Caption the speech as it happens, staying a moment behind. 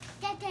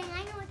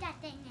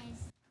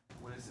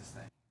this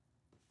thing?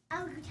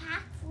 Oh, you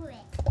talk through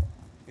it.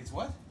 It's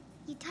what?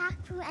 You talk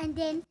through and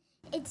then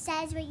it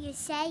says what you're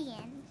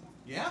saying.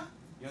 Yeah?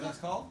 You know what that's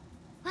called?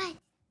 What?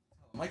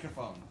 A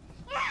microphone.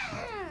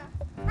 Yeah!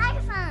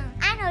 Microphone.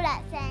 I know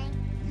that thing.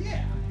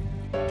 Yeah.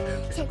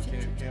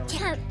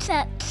 Truck.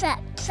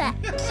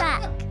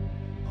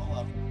 Hold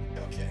up.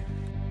 Okay.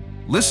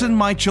 Listen,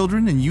 my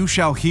children, and you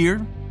shall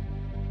hear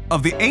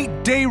of the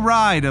 8-day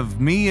ride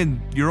of me and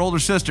your older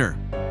sister,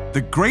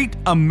 the Great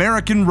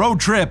American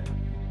Road Trip.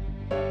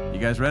 You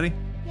guys ready?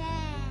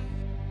 Yeah.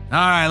 All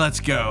right, let's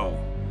go.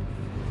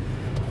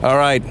 All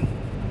right,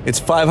 it's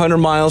 500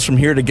 miles from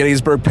here to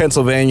Gettysburg,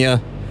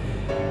 Pennsylvania,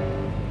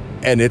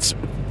 and it's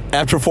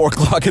after 4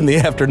 o'clock in the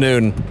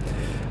afternoon.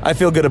 I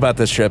feel good about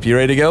this trip. You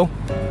ready to go?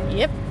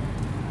 Yep.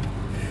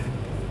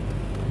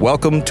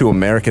 Welcome to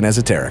American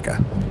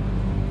Esoterica.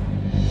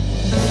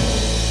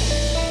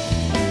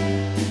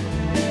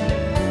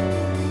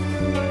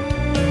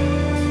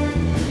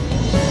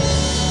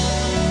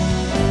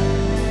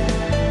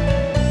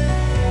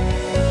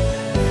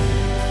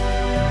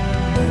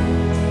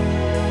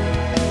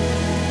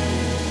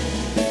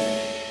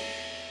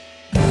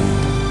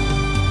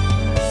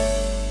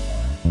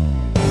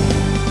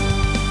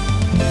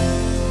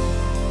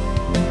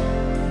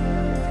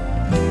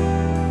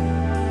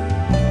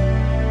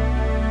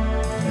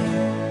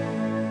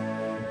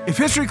 If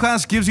history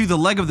class gives you the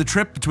leg of the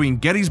trip between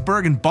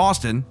Gettysburg and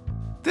Boston,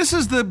 this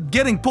is the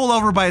getting pulled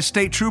over by a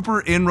state trooper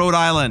in Rhode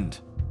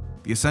Island.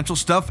 The essential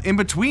stuff in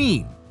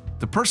between.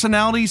 The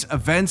personalities,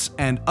 events,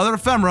 and other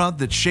ephemera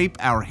that shape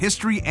our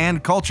history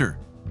and culture.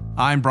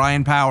 I'm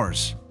Brian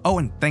Powers. Oh,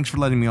 and thanks for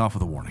letting me off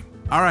with a warning.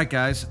 All right,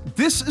 guys,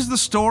 this is the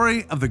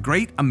story of the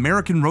Great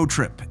American Road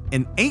Trip,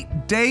 an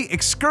 8-day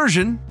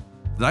excursion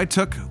that I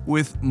took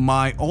with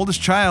my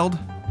oldest child,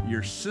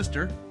 your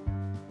sister,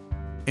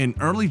 in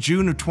early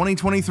June of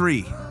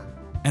 2023,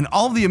 and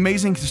all the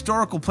amazing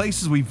historical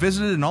places we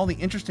visited and all the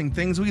interesting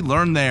things we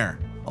learned there.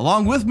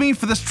 Along with me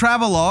for this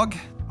travelogue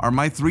are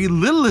my 3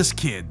 littlest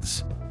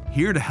kids,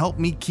 here to help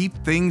me keep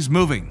things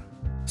moving.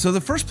 So the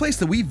first place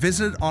that we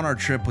visited on our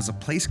trip was a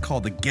place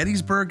called the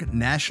Gettysburg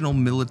National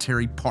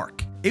Military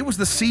Park. It was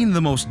the scene of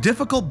the most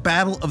difficult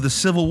battle of the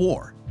Civil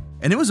War,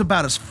 and it was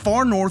about as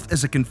far north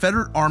as the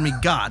Confederate Army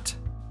got.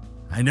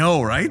 I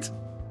know, right?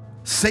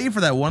 Save for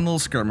that one little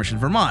skirmish in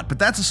Vermont, but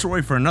that's a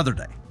story for another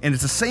day. And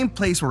it's the same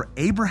place where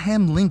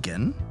Abraham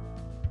Lincoln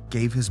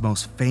gave his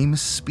most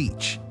famous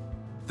speech,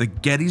 the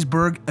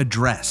Gettysburg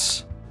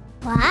Address.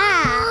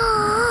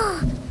 Wow.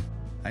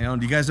 I know,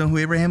 do you guys know who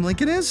Abraham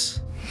Lincoln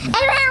is?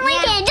 Abraham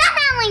Lincoln. John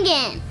Ham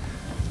Lincoln.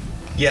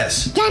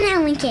 Yes. John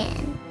Ham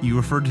Lincoln. You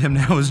referred to him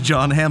now as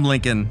John Ham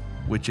Lincoln,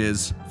 which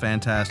is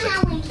fantastic.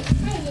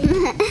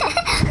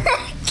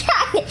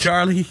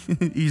 Charlie,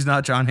 he's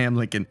not John Ham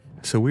Lincoln.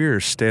 So we are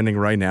standing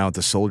right now at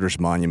the Soldiers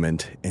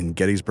Monument in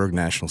Gettysburg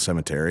National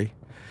Cemetery,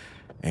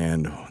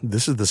 and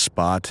this is the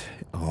spot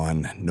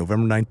on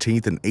November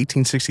 19th in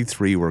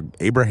 1863 where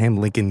Abraham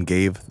Lincoln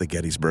gave the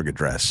Gettysburg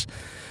Address.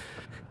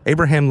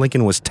 Abraham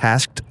Lincoln was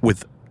tasked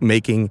with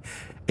making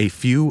a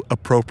few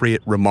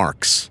appropriate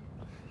remarks.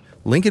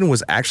 Lincoln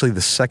was actually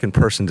the second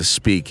person to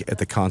speak at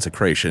the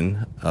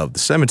consecration of the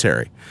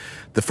cemetery.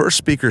 The first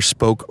speaker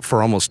spoke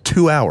for almost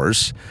 2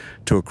 hours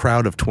to a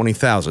crowd of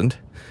 20,000,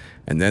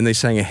 and then they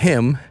sang a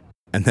hymn,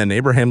 and then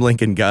Abraham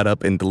Lincoln got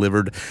up and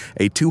delivered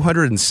a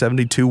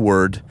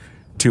 272-word,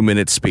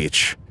 2-minute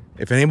speech.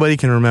 If anybody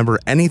can remember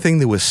anything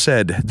that was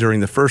said during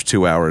the first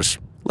 2 hours,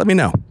 let me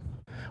know.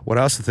 What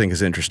I also think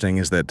is interesting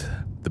is that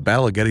the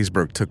Battle of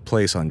Gettysburg took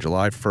place on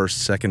July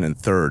 1st, 2nd, and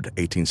 3rd,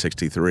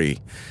 1863.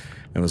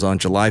 It was on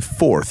July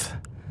 4th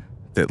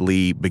that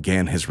Lee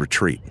began his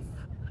retreat.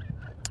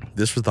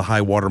 This was the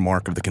high water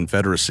mark of the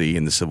Confederacy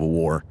in the Civil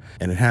War,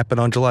 and it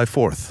happened on July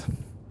 4th.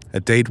 A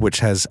date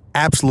which has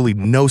absolutely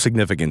no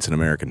significance in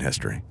American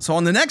history. So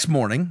on the next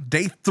morning,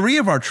 day 3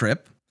 of our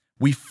trip,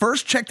 we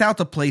first checked out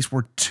the place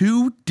where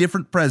 2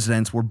 different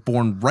presidents were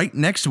born right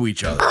next to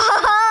each other.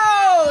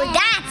 Oh,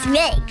 that's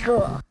really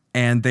cool.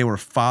 And they were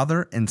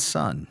father and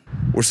son.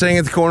 We're staying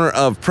at the corner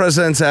of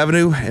President's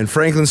Avenue and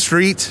Franklin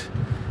Street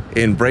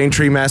in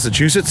Braintree,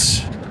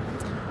 Massachusetts.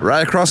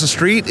 Right across the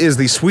street is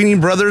the Sweeney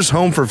Brothers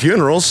Home for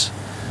Funerals.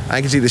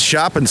 I can see the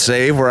Shop and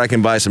Save where I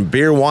can buy some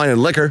beer, wine, and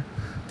liquor.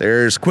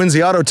 There's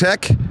Quincy Auto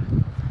Tech,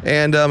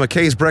 and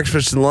McKay's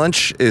Breakfast and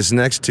Lunch is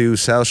next to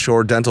South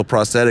Shore Dental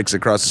Prosthetics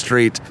across the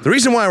street. The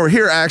reason why we're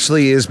here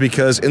actually is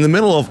because in the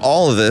middle of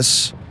all of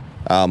this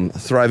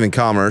thriving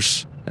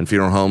commerce and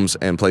funeral homes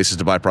and places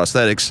to buy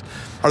prosthetics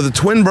are the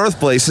twin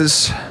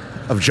birthplaces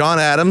of John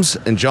Adams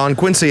and John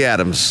Quincy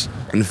Adams.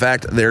 In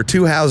fact, they're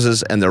 2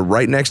 houses and they're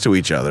right next to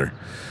each other.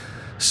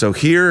 So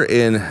here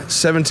in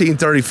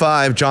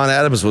 1735, John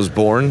Adams was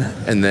born,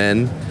 and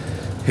then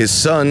his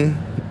son,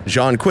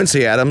 John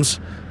Quincy Adams,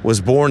 was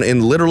born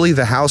in literally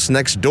the house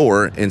next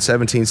door in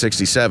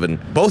 1767.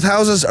 Both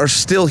houses are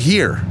still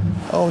here.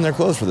 Oh, and they're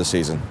closed for the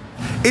season.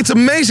 It's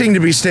amazing to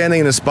be standing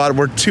in a spot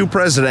where two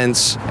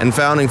presidents and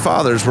founding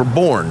fathers were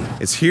born.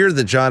 It's here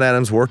that John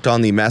Adams worked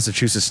on the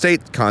Massachusetts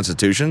State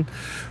Constitution,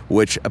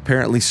 which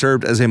apparently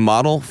served as a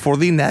model for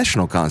the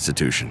national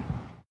constitution.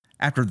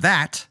 After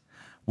that,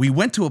 we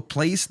went to a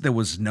place that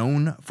was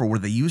known for where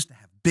they used to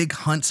have big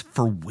hunts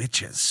for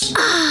witches.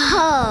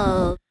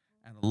 Oh.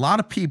 And a lot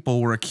of people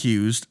were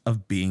accused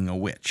of being a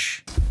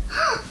witch.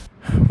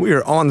 We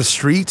are on the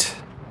street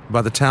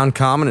by the town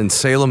common in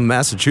Salem,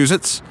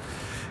 Massachusetts.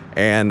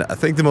 And I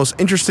think the most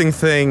interesting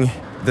thing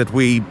that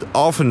we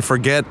often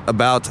forget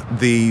about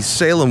the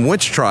Salem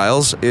witch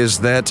trials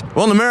is that,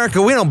 well, in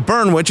America, we don't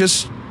burn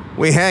witches,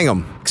 we hang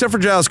them. Except for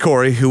Giles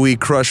Corey, who we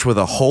crushed with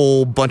a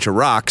whole bunch of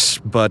rocks,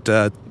 but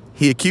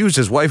he accused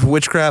his wife of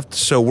witchcraft,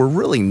 so we're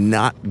really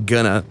not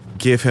gonna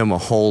give him a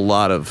whole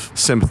lot of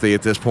sympathy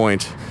at this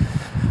point.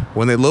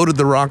 When they loaded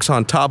the rocks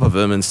on top of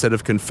him, instead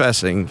of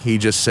confessing, he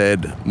just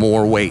said,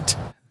 more weight.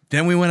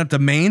 Then we went up to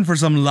Maine for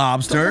some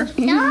lobster.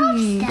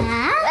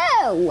 Lobster?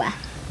 Oh.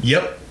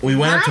 Yep, we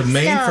went up to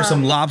Maine for Lobster.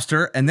 some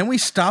lobster, and then we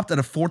stopped at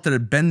a fort that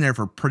had been there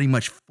for pretty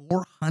much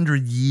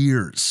 400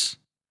 years.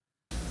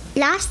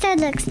 Lobster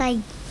looks like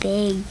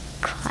big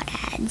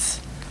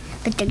crawdads,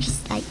 but they're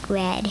just like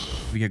red.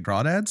 We get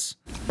crawdads?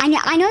 I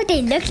know what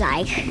they look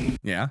like,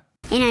 Yeah.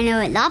 and I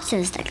know what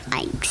lobsters look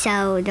like.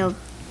 So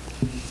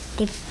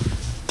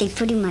they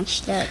pretty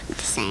much look the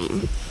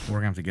same, We're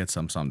gonna have to get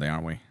some someday,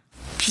 aren't we?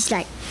 just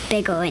like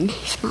bigger and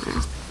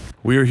smaller.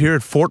 We are here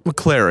at Fort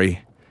McClary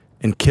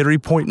in Kittery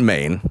Point,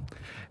 Maine.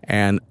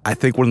 And I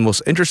think one of the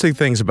most interesting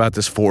things about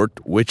this fort,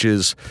 which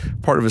is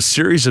part of a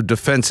series of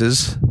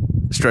defenses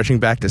stretching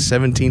back to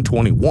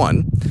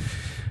 1721,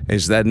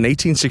 is that in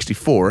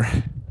 1864,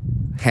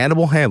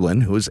 Hannibal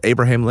Hamlin, who was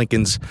Abraham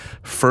Lincoln's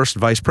first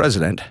vice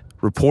president,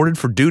 reported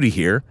for duty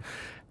here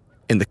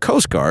in the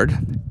Coast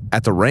Guard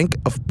at the rank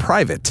of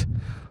private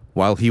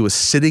while he was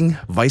sitting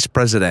vice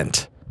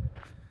president.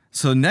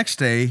 So next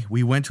day,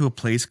 we went to a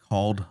place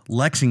called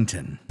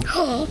Lexington.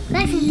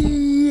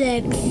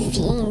 Lexington.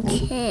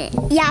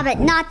 Yeah,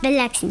 but not the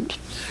Lexington.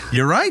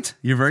 You're right.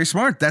 You're very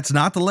smart. That's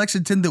not the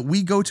Lexington that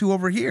we go to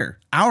over here.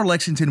 Our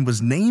Lexington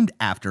was named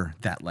after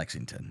that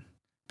Lexington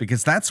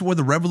because that's where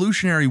the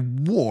Revolutionary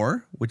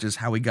War, which is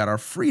how we got our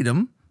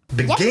freedom,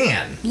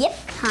 began. Yep.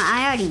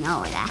 I already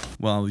know that.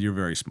 Well, you're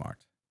very smart.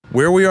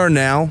 Where we are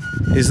now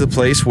is the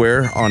place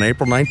where, on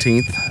April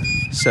 19th,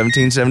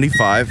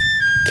 1775,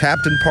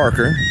 Captain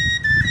Parker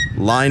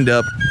lined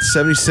up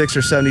 76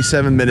 or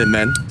 77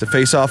 Minutemen to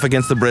face off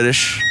against the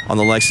British on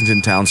the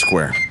Lexington Town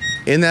Square.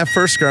 In that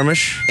first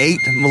skirmish, 8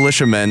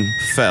 militiamen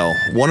fell.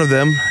 One of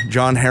them,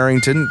 John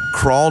Harrington,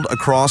 crawled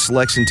across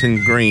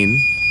Lexington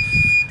Green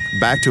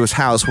back to his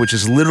house, which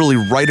is literally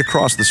right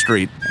across the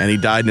street, and he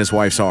died in his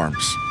wife's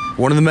arms.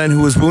 One of the men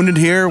who was wounded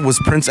here was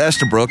Prince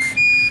Estabrook,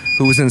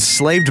 who was an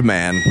enslaved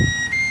man,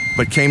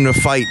 but came to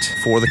fight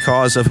for the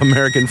cause of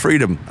American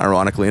freedom,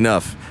 ironically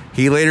enough.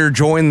 He later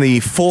joined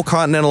the full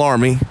Continental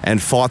Army and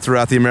fought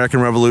throughout the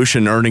American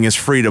Revolution, earning his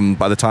freedom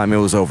by the time it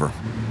was over.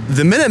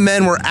 The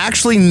Minutemen were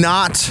actually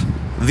not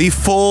the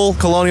full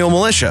colonial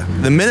militia.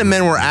 The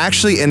Minutemen were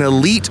actually an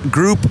elite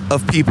group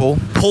of people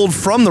pulled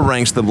from the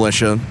ranks of the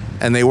militia,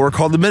 and they were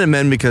called the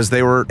Minutemen because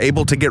they were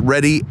able to get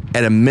ready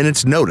at a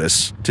minute's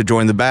notice to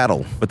join the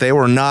battle. But they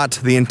were not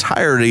the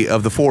entirety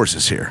of the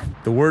forces here.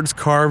 The words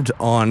carved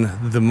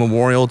on the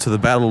memorial to the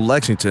Battle of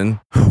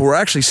Lexington were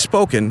actually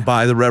spoken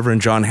by the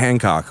Reverend John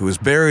Hancock, who was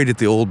buried at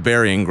the old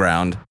burying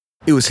ground.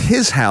 It was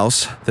his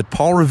house that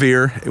Paul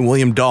Revere and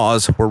William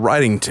Dawes were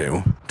riding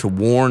to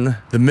warn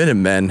the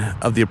Minutemen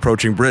of the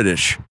approaching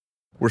British.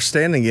 We're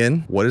standing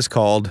in what is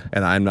called,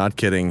 and I'm not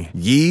kidding,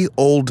 Ye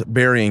Old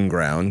Burying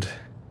Ground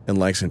in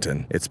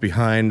Lexington. It's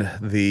behind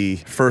the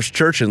First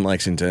Church in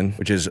Lexington,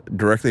 which is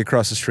directly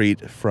across the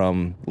street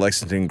from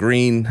Lexington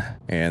Green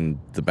and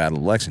the Battle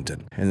of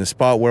Lexington. In the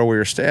spot where we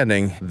are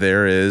standing,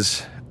 there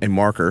is a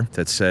marker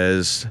that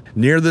says,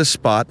 near this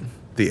spot,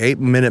 the 8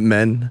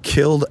 Minutemen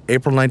killed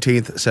April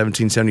 19th,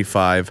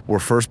 1775 were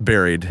first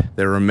buried.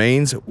 Their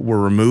remains were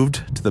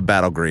removed to the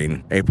battle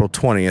green, April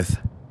 20th,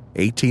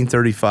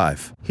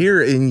 1835.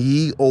 Here in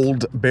Ye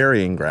Old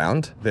Burying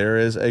Ground, there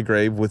is a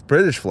grave with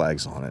British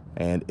flags on it,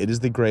 and it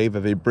is the grave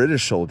of a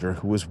British soldier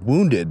who was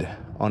wounded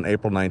on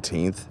April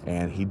 19th,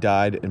 and he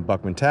died in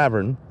Buckman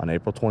Tavern on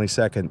April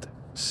 22nd,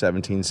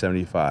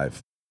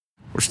 1775.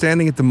 We're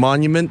standing at the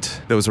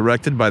monument that was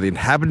erected by the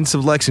inhabitants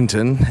of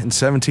Lexington in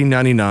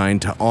 1799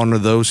 to honor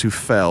those who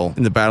fell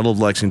in the Battle of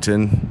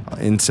Lexington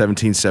in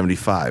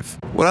 1775.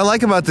 What I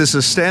like about this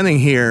is standing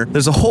here,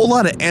 there's a whole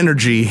lot of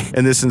energy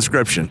in this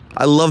inscription.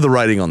 I love the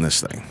writing on this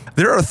thing.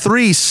 There are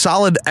 3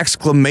 solid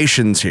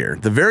exclamations here.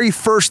 The very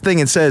first thing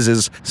it says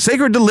is,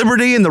 "Sacred to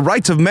liberty and the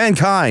rights of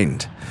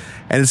mankind."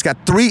 And it's got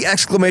 3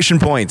 exclamation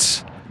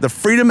points. "The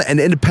freedom and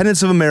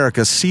independence of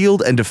America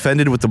sealed and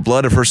defended with the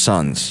blood of her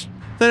sons."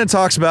 Then it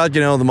talks about,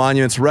 the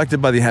monuments erected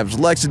by the inhabitants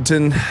of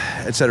Lexington,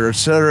 et cetera, et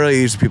cetera.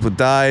 These people who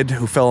died,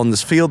 who fell on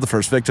this field, the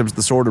first victims of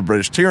the sword of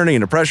British tyranny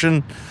and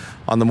oppression,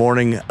 on the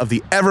morning of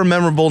the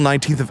ever-memorable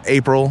 19th of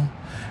April,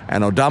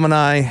 Anno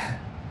Domini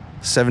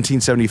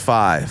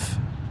 1775.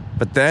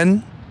 But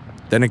then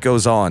it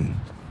goes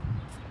on.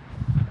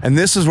 And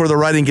this is where the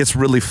writing gets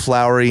really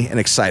flowery and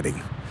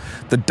exciting.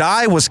 The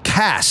die was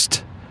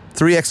cast!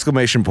 3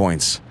 exclamation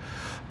points.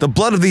 The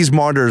blood of these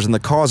martyrs in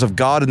the cause of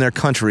God and their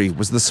country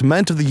was the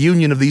cement of the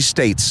union of these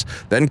states,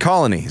 then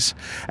colonies,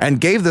 and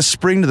gave the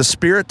spring to the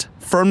spirit,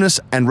 firmness,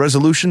 and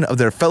resolution of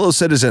their fellow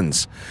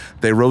citizens.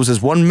 They rose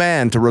as one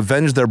man to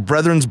revenge their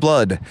brethren's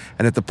blood,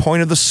 and at the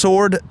point of the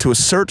sword to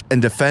assert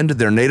and defend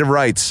their native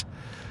rights.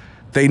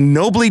 They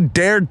nobly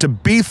dared to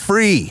be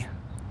free!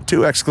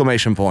 2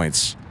 exclamation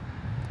points.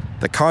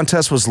 The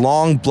contest was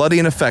long, bloody,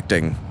 and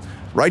affecting.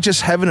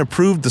 Righteous heaven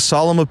approved the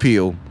solemn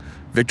appeal.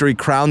 Victory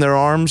crowned their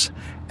arms,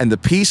 and the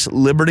peace,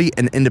 liberty,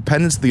 and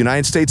independence of the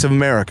United States of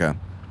America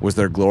was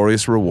their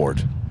glorious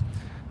reward.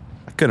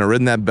 I couldn't have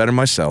written that better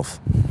myself.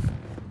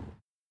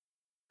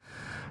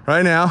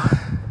 Right now,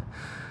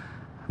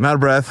 I'm out of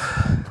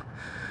breath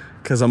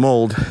because I'm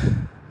old,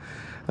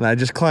 and I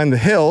just climbed the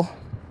hill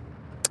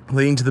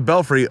leading to the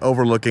belfry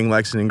overlooking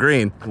Lexington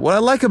Green. What I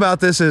like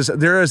about this is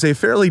there is a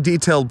fairly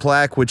detailed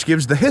plaque which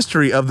gives the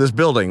history of this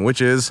building,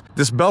 which is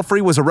this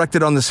belfry was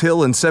erected on this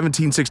hill in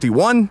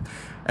 1761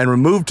 and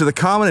removed to the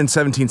common in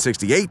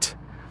 1768.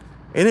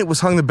 In it was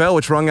hung the bell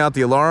which rung out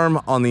the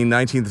alarm on the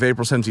 19th of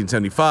April,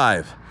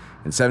 1775.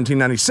 In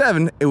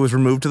 1797, it was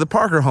removed to the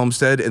Parker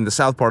homestead in the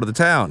south part of the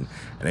town.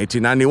 In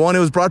 1891, it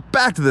was brought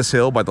back to this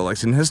hill by the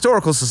Lexington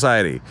Historical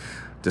Society.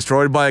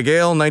 Destroyed by a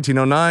gale in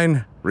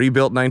 1909,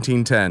 rebuilt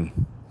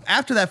 1910.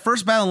 After that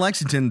first battle in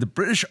Lexington, the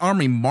British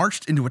Army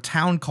marched into a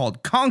town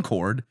called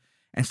Concord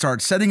and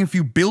started setting a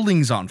few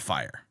buildings on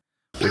fire,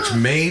 which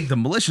made the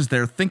militias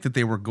there think that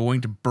they were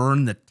going to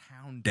burn the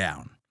town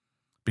down.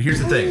 But here's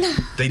the thing.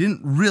 They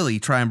didn't really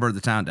try and burn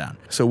the town down.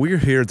 So we're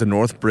here at the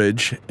North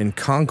Bridge in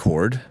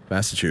Concord,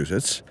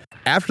 Massachusetts.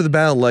 After the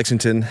Battle of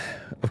Lexington,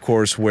 of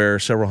course, where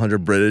several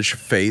hundred British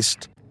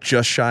faced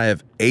just shy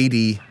of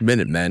 80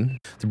 Minutemen,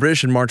 the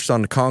British had marched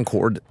on to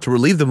Concord to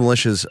relieve the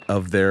militias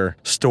of their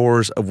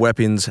stores of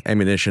weapons,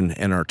 ammunition,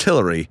 and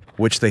artillery,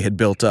 which they had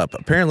built up.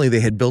 Apparently,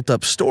 they had built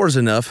up stores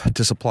enough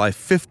to supply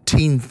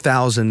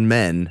 15,000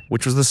 men,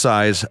 which was the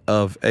size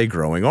of a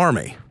growing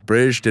army.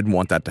 British didn't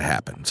want that to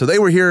happen. So they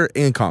were here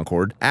in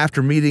Concord.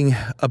 After meeting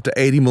up to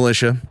 80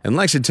 militia in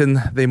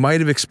Lexington, they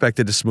might have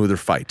expected a smoother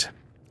fight.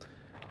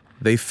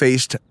 They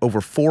faced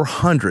over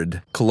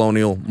 400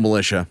 colonial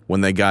militia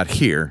when they got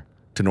here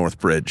to North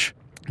Bridge.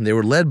 They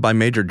were led by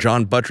Major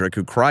John Buttrick,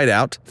 who cried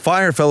out,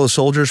 "Fire, fellow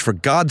soldiers, for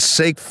God's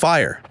sake,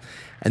 fire!"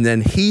 And then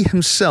he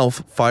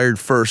himself fired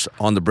first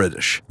on the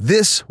British.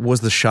 This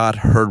was the shot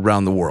heard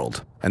round the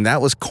world, and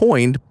that was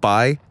coined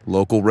by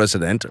local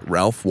resident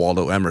Ralph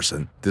Waldo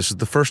Emerson. This is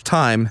the first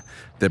time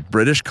that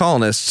British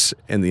colonists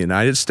in the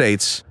United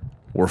States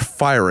were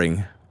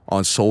firing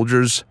on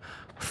soldiers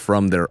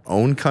from their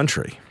own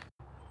country.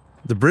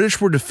 The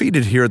British were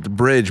defeated here at the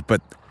bridge,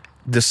 but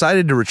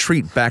decided to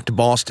retreat back to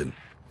Boston.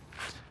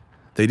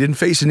 They didn't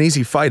face an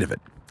easy fight of it.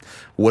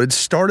 What had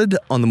started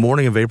on the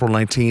morning of April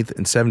 19th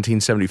in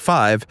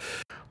 1775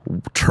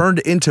 turned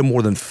into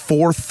more than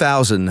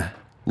 4,000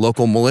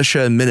 local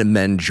militia and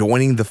Minutemen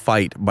joining the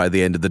fight by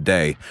the end of the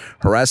day,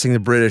 harassing the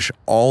British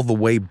all the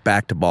way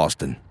back to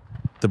Boston.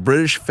 The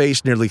British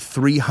faced nearly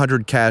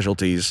 300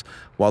 casualties,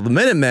 while the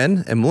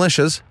Minutemen and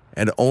militias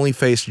had only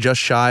faced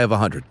just shy of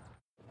 100.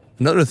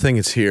 Another thing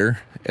that's here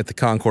at the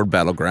Concord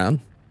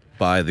Battleground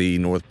by the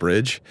North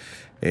Bridge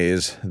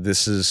is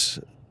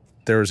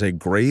there is a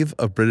grave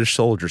of British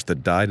soldiers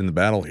that died in the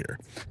battle here.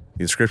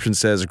 The inscription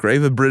says,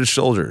 "Grave of British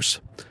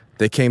soldiers.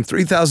 They came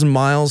 3,000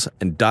 miles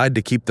and died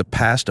to keep the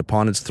past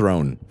upon its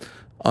throne.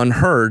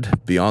 Unheard,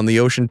 beyond the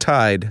ocean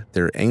tide,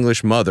 their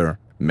English mother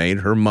made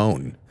her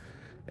moan."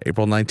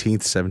 April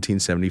 19th,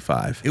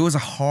 1775. It was a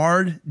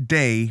hard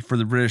day for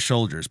the British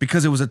soldiers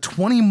because it was a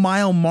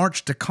 20-mile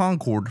march to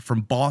Concord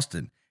from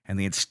Boston, and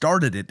they had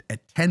started it at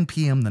 10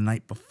 p.m. the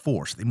night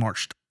before, so they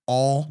marched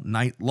all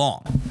night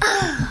long.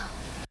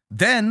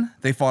 Then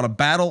they fought a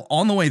battle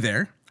on the way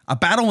there, a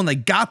battle when they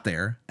got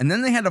there, and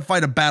then they had to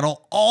fight a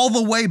battle all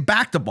the way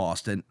back to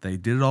Boston. They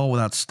did it all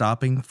without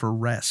stopping for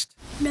rest.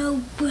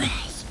 No way.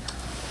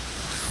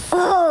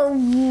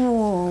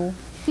 Oh,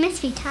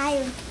 must be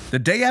tired. The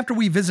day after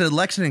we visited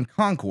Lexington and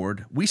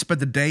Concord, we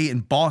spent the day in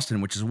Boston,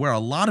 which is where a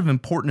lot of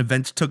important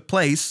events took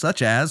place,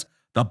 such as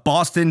the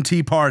Boston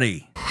Tea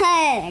Party.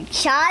 Hey,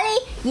 Charlie,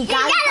 you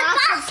got a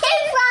Boston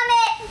tea from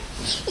it.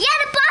 You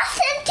got a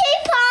Boston Tea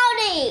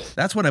Party.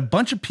 That's when a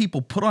bunch of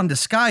people put on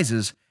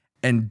disguises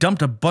and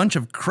dumped a bunch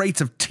of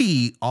crates of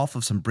tea off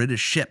of some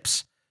British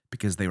ships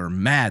because they were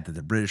mad that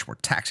the British were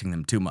taxing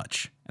them too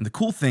much. And the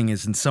cool thing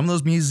is, in some of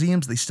those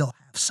museums, they still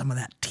have some of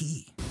that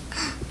tea.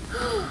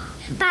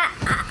 But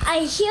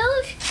I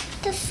heard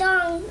the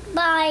song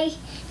by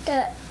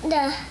the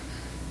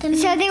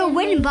so they were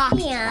wooden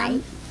boxes,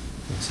 right?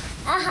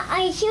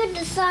 I heard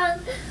the song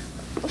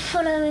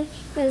for the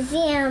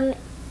museum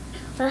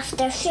with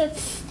the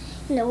ships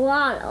in the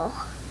water.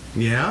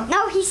 Yeah?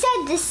 No, he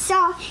said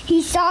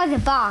he saw the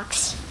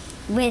box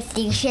with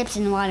the ships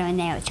in the water and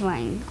they were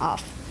throwing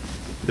off.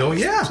 Oh,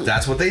 yeah.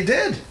 That's what they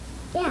did.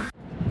 Yeah.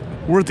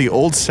 We're at the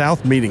Old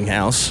South Meeting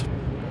House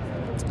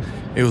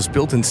It was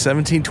built in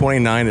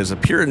 1729 as a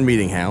Puritan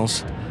meeting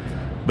house,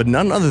 but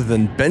none other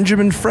than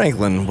Benjamin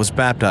Franklin was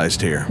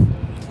baptized here.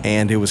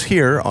 And it was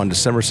here on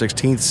December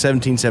 16th,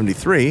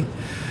 1773,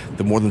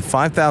 that more than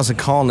 5,000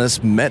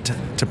 colonists met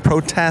to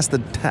protest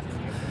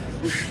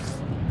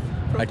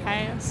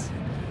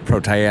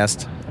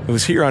Protest. It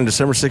was here on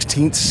December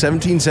 16th,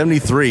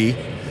 1773,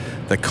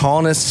 the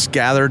colonists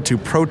gathered to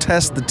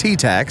protest the tea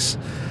tax,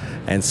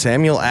 and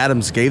Samuel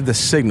Adams gave the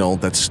signal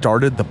that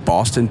started the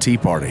Boston Tea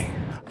Party.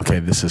 Okay,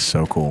 this is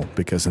so cool,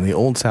 because in the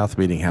Old South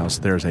Meeting House,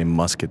 there's a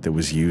musket that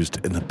was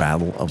used in the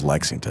Battle of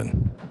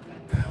Lexington.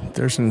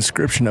 There's an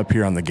inscription up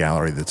here on the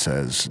gallery that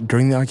says,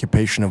 during the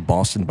occupation of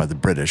Boston by the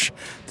British,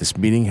 this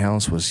meeting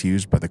house was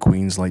used by the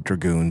Queen's Light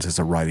Dragoons as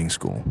a riding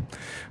school.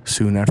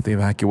 Soon after the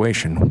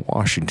evacuation,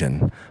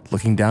 Washington,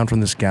 looking down from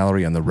this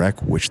gallery on the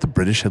wreck which the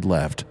British had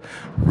left,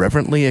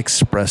 reverently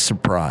expressed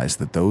surprise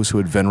that those who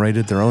had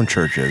venerated their own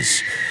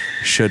churches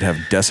should have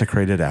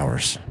desecrated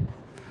ours.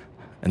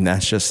 And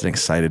that's just an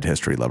excited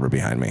history lover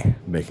behind me,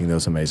 making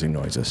those amazing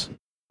noises.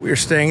 We are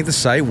staying at the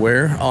site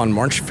where, on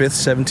March 5th,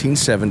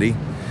 1770,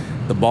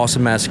 the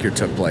Boston Massacre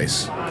took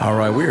place. All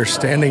right, we are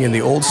standing in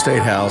the old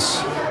State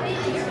House,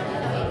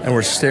 and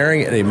we're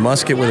staring at a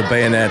musket with a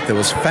bayonet that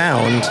was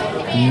found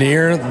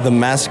near the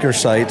massacre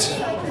site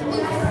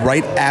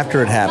right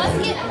after it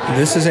happened.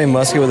 This is a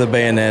musket with a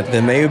bayonet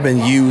that may have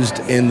been used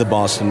in the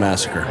Boston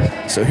Massacre.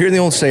 So here in the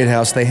old State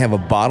House, they have a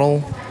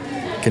bottle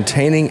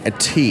containing a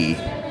tea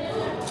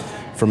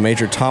from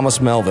Major Thomas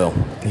Melville.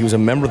 He was a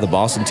member of the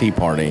Boston Tea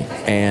Party,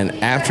 and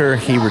after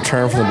he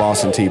returned from the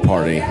Boston Tea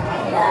Party,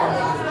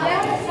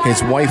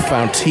 his wife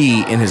found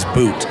tea in his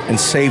boot and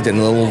saved it in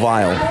a little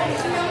vial.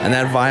 And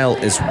that vial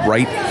is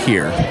right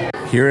here.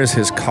 Here is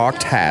his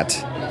cocked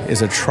hat,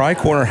 is a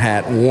tri-corner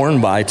hat worn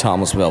by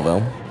Thomas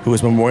Melville, who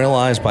was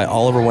memorialized by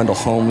Oliver Wendell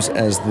Holmes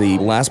as the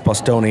last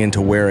Bostonian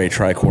to wear a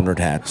tri-cornered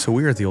hat. So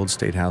we are at the old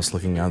State House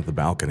looking out the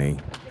balcony.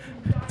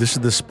 This is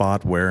the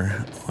spot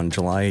where, on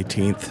July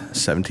 18th,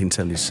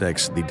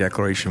 1776, the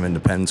Declaration of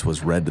Independence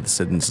was read to the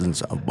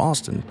citizens of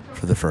Boston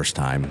for the first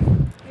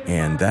time.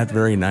 And that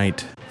very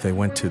night, they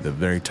went to the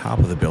very top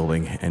of the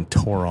building and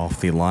tore off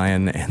the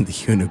lion and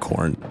the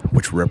unicorn,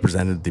 which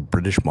represented the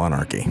British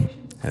monarchy.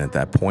 And at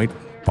that point,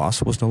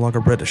 Boston was no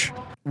longer British.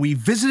 We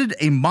visited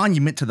a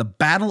monument to the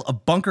Battle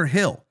of Bunker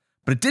Hill,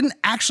 but it didn't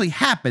actually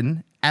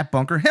happen at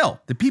Bunker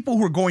Hill. The people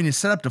who were going to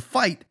set up to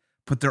fight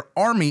put their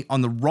army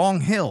on the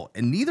wrong hill,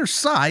 and neither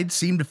side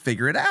seemed to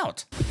figure it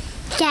out.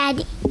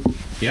 Daddy.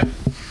 Yep.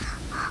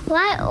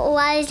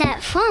 Why is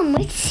that from?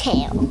 Which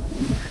hill?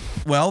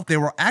 Well, they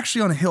were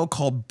actually on a hill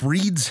called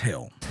Breed's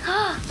Hill.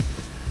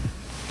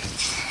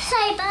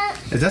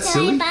 Is that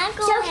silly?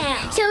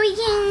 So we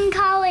can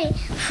call it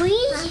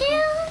Breed's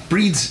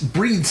Hill?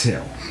 Breed's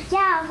Hill.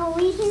 Yeah, but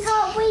we can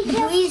call it Breed's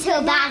Hill. Breed's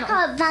Hill Battle.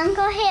 Call it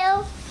Bunker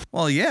Hill.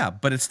 Well, yeah,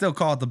 but it's still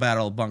called the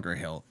Battle of Bunker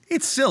Hill.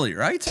 It's silly,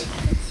 right?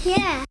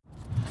 Yeah.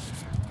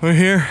 We're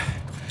here,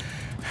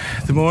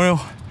 the memorial,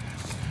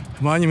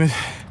 the monument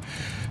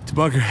to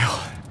Bunker Hill.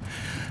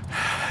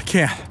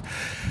 Can't.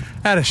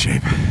 Out of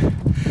shape.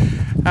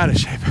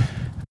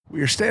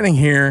 We are standing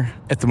here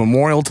at the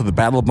memorial to the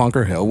Battle of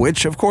Bunker Hill,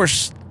 which, of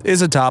course,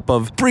 is atop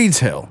of Breed's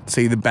Hill.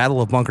 See, the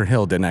Battle of Bunker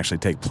Hill didn't actually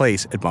take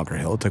place at Bunker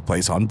Hill. It took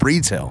place on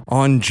Breed's Hill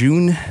on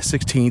June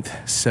 16th,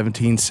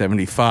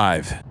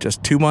 1775,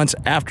 just 2 months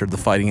after the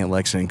fighting at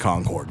Lexington and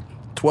Concord.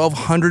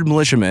 1,200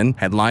 militiamen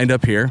had lined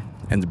up here,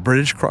 and the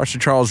British crossed the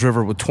Charles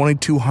River with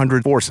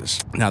 2,200 forces.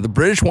 Now, the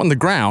British won the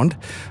ground,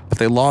 but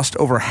they lost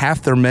over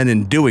half their men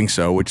in doing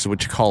so, which is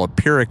what you call a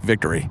Pyrrhic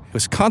victory. It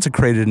was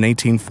consecrated in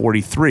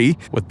 1843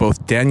 with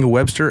both Daniel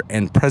Webster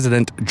and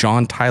President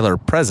John Tyler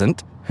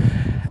present.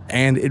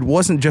 And it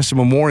wasn't just a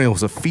memorial, it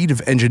was a feat of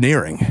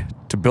engineering.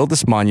 To build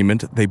this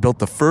monument, they built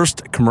the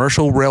first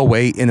commercial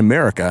railway in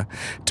America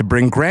to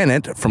bring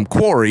granite from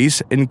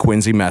quarries in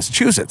Quincy,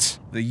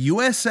 Massachusetts. The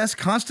USS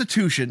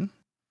Constitution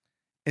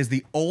is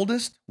the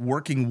oldest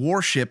working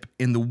warship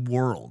in the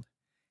world,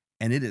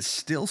 and it is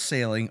still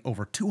sailing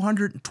over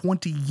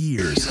 220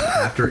 years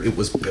after it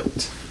was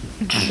built.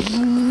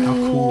 How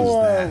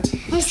cool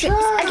is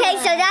that? Okay,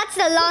 so that's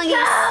the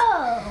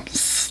longest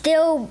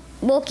still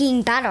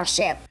working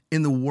battleship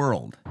in the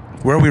world.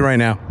 Where are we right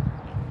now?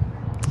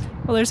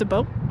 Well, there's a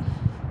boat.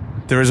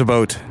 There is a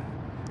boat.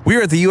 We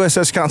are at the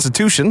USS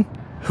Constitution,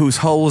 whose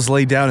hull was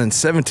laid down in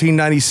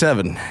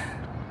 1797.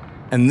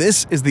 And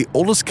this is the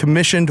oldest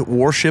commissioned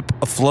warship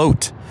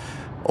afloat.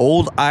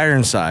 Old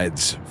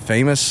Ironsides,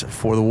 famous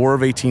for the War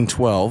of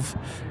 1812,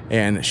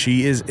 and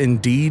she is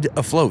indeed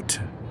afloat.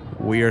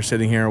 We are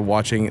sitting here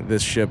watching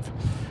this ship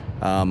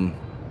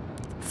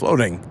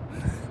floating,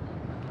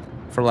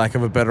 for lack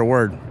of a better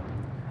word.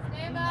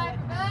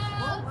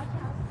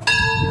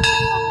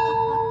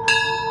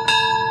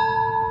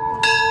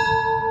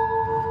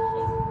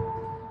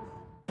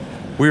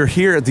 We are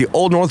here at the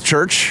Old North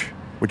Church,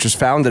 which was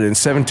founded in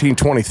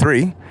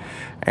 1723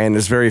 and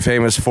is very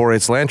famous for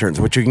its lanterns,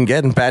 which you can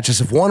get in batches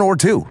of 1 or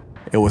 2.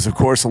 It was, of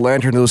course, a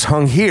lantern that was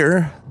hung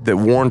here that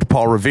warned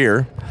Paul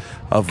Revere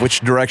of which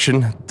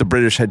direction the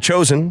British had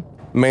chosen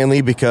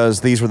mainly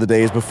because these were the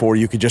days before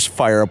you could just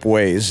fire up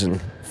Waze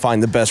and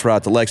find the best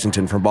route to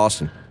Lexington from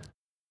Boston.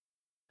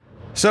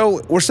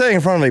 So we're standing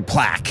in front of a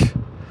plaque,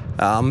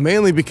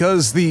 mainly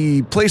because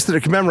the place that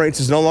it commemorates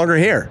is no longer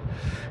here.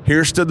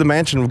 Here stood the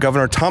mansion of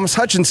Governor Thomas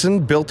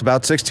Hutchinson, built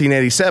about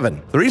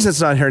 1687. The reason it's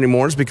not here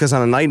anymore is because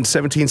on a night in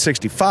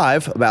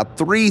 1765, about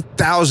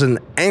 3,000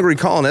 angry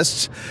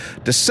colonists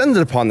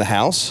descended upon the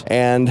house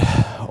and,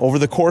 over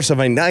the course of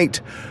a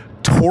night,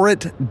 tore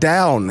it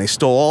down. They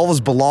stole all of his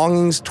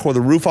belongings, tore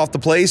the roof off the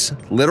place,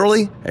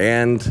 literally,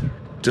 and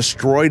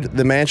destroyed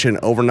the mansion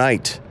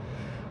overnight.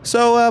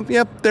 So,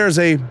 there's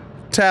a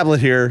tablet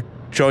here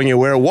showing you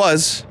where it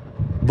was,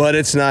 but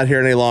it's not here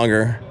any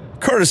longer.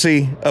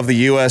 Courtesy of the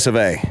US of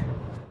A.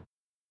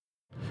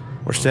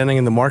 We're standing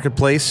in the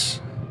marketplace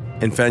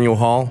in Faneuil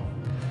Hall.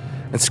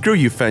 And screw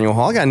you, Faneuil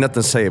Hall. I got nothing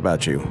to say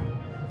about you.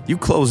 You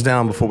closed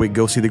down before we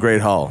go see the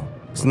Great Hall.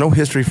 There's no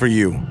history for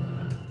you.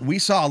 We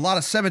saw a lot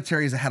of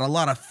cemeteries that had a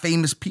lot of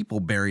famous people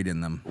buried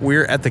in them.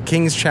 We're at the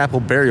King's Chapel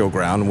Burial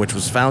Ground, which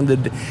was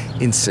founded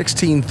in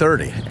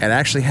 1630 and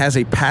actually has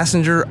a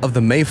passenger of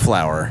the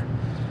Mayflower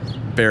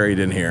buried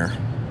in here.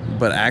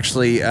 But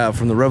actually,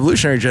 from the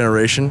Revolutionary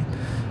generation,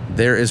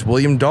 there is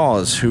William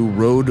Dawes, who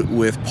rode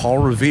with Paul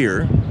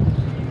Revere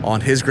on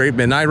his great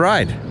midnight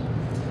ride.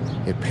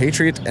 A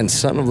patriot and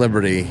son of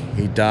liberty,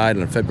 he died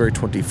on February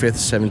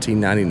 25th,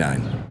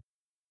 1799.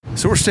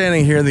 So we're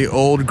standing here in the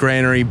old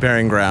Granary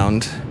Burying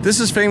Ground. This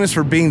is famous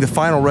for being the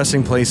final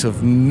resting place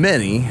of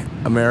many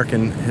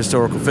American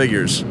historical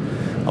figures.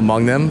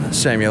 Among them,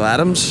 Samuel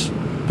Adams,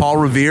 Paul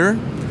Revere,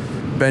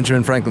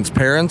 Benjamin Franklin's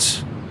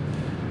parents.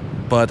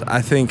 But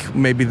I think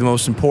maybe the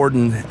most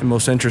important and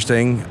most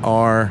interesting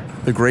are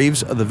the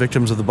graves of the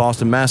victims of the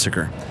Boston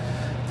Massacre.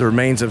 The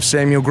remains of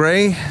Samuel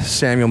Gray,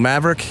 Samuel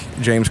Maverick,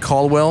 James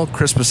Caldwell,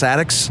 Crispus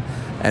Attucks,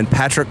 and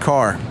Patrick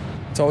Carr.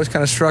 It's always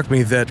kind of struck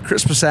me that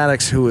Crispus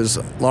Attucks, who is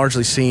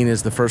largely seen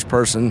as the first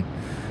person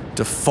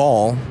to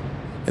fall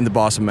in the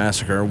Boston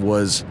Massacre,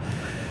 was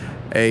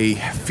a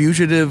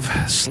fugitive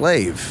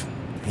slave.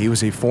 He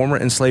was a former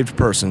enslaved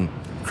person.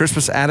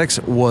 Crispus Attucks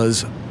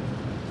was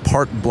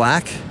part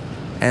black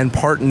and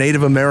part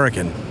Native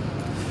American.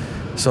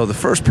 So the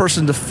first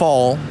person to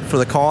fall for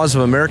the cause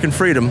of American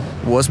freedom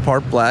was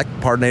part black,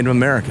 part Native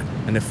American,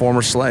 and a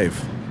former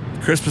slave.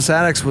 Crispus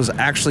Attucks was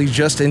actually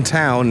just in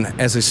town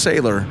as a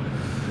sailor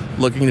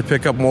looking to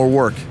pick up more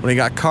work when he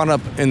got caught up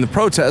in the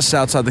protests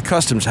outside the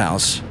Customs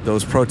House.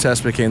 Those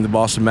protests became the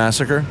Boston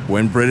Massacre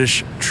when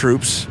British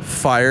troops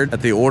fired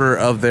at the order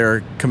of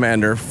their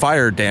commander,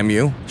 fire damn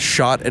you,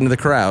 shot into the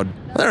crowd.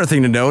 Another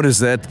thing to note is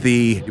that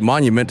the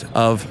monument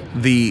of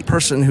the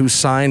person who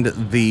signed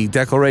the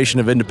Declaration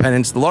of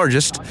Independence, the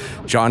largest,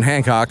 John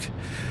Hancock,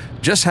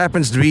 just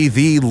happens to be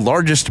the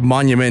largest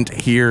monument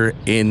here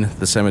in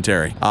the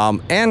cemetery.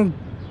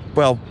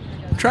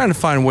 Trying to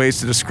find ways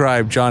to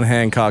describe John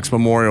Hancock's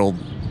memorial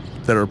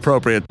that are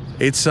appropriate.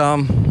 It's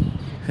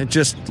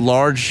just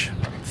large,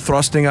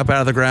 thrusting up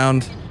out of the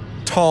ground,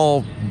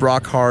 tall,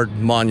 rock-hard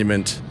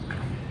monument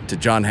to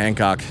John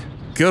Hancock.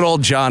 Good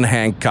old John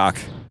Hancock.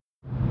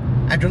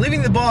 After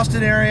leaving the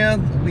Boston area,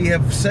 we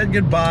have said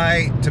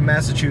goodbye to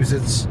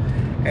Massachusetts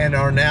and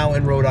are now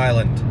in Rhode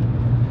Island.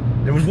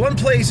 There was one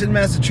place in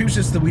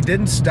Massachusetts that we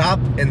didn't stop,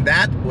 and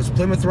that was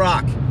Plymouth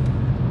Rock.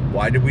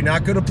 Why did we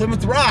not go to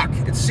Plymouth Rock?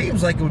 It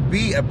seems like it would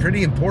be a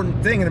pretty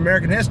important thing in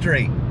American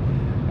history.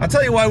 I'll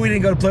tell you why we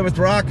didn't go to Plymouth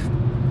Rock.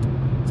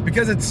 It's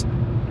because it's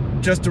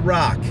just a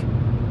rock.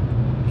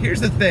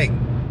 Here's the thing.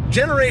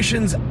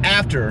 Generations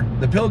after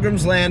the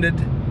Pilgrims landed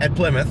at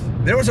Plymouth,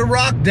 there was a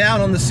rock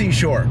down on the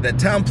seashore that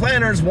town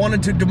planners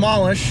wanted to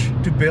demolish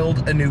to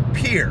build a new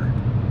pier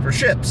for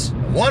ships.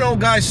 One old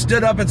guy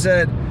stood up and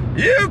said,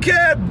 "You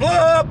can't blow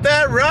up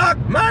that rock.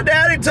 My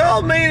daddy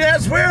told me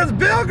that's where the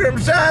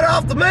Pilgrims died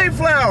off the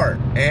Mayflower."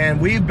 And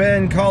we've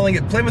been calling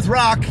it Plymouth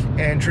Rock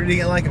and treating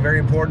it like a very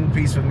important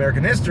piece of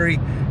American history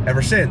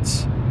ever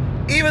since.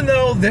 Even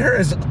though there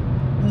is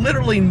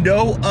literally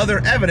no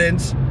other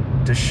evidence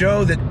to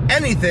show that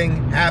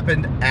anything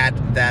happened at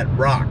that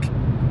rock.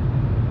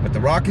 But the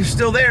rock is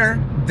still there.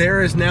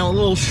 There is now a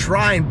little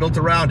shrine built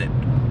around it.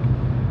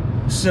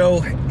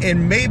 So,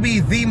 in maybe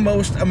the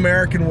most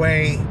American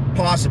way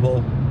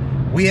possible,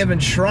 we have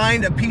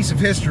enshrined a piece of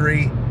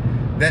history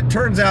that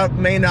turns out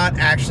may not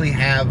actually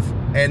have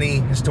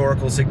any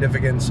historical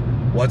significance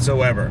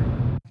whatsoever.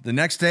 The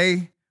next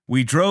day,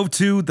 we drove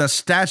to the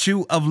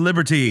Statue of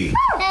Liberty.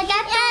 I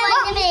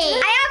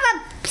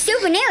have a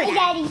souvenir.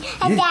 Daddy.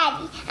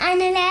 And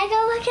the Lego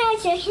book I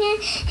was looking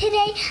at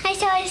today, I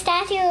saw a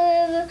statue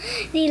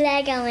of the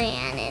Lego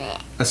Man in it.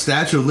 A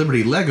Statue of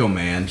Liberty Lego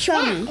Man?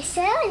 Show me.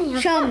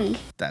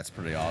 That's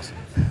pretty awesome.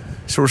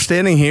 So we're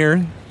standing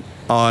here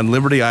on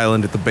Liberty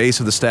Island at the base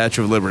of the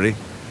Statue of Liberty.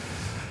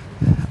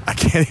 I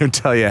can't even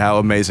tell you how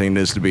amazing it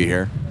is to be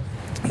here.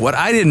 What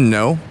I didn't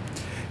know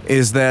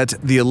is that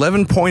the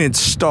 11-pointed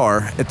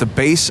star at the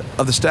base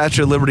of the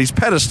Statue of Liberty's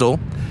pedestal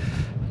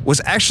was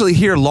actually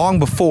here long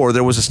before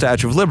there was a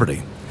Statue of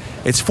Liberty.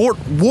 It's Fort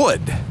Wood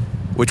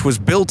which was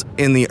built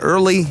in the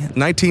early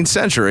 19th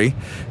century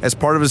as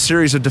part of a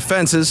series of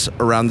defenses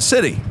around the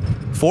city.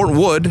 Fort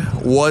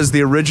Wood was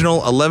the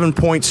original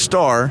 11-point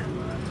star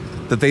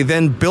that they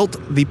then built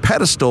the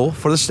pedestal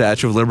for the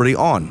Statue of Liberty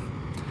on.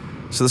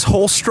 So this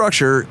whole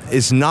structure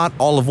is not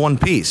all of one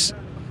piece.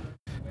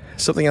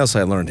 Something else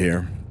I learned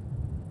here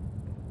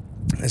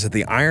is that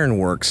the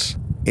ironworks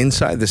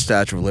inside the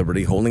Statue of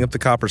Liberty holding up the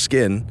copper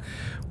skin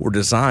were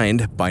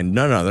designed by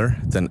none other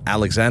than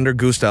Alexander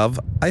Gustav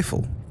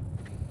Eiffel.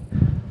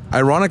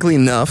 Ironically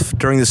enough,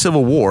 during the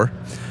Civil War,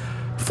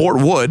 Fort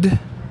Wood,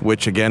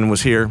 which again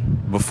was here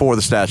before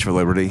the Statue of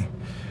Liberty,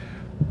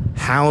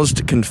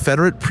 housed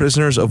Confederate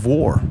prisoners of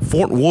war.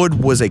 Fort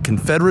Wood was a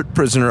Confederate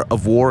prisoner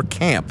of war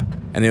camp,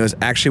 and it was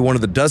actually one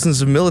of the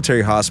dozens of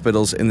military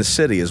hospitals in the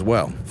city as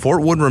well.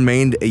 Fort Wood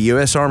remained a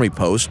U.S. Army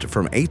post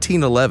from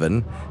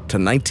 1811 to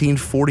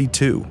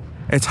 1942.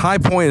 Its high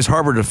point as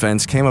harbor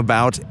defense came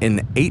about in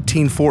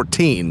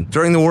 1814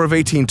 during the War of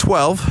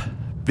 1812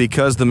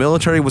 because the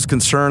military was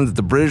concerned that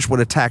the British would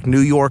attack New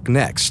York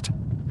next.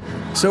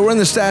 So we're in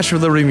the Statue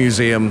of Liberty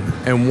Museum,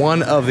 and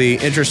one of the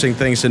interesting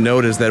things to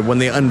note is that when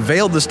they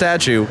unveiled the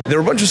statue, there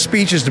were a bunch of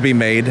speeches to be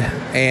made,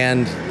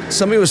 and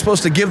somebody was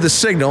supposed to give the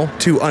signal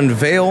to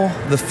unveil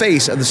the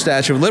face of the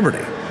Statue of Liberty.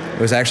 It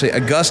was actually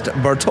Auguste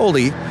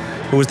Bartholdi,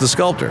 who was the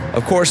sculptor.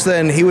 Of course,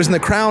 then he was in the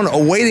crown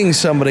awaiting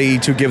somebody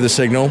to give the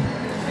signal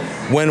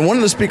when one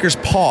of the speakers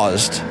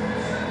paused,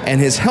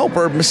 and his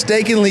helper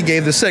mistakenly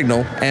gave the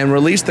signal and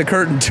released the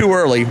curtain too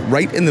early,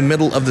 right in the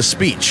middle of the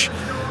speech.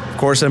 Of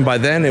course, and by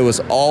then it was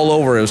all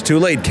over. It was too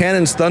late.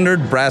 Cannons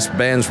thundered, brass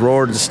bands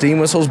roared, steam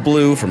whistles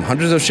blew from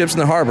hundreds of ships in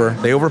the harbor.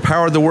 They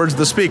overpowered the words of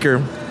the speaker,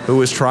 who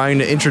was trying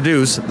to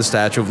introduce the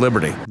Statue of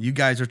Liberty. You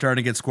guys are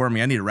starting to get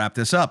squirmy. I need to wrap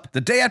this up.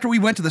 The day after we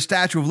went to the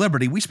Statue of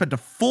Liberty, we spent a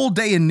full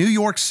day in New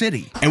York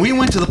City. And we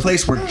went to the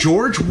place where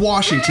George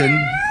Washington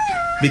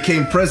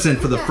became president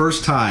for the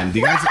first time. Do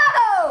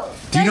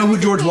you know who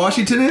George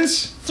Washington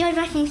is? George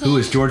Washington. Who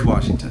is George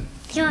Washington?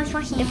 George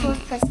Washington, the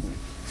first president.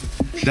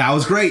 That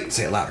was great.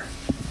 Say it louder.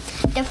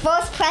 The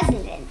first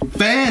president.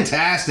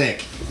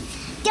 Fantastic.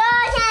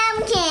 George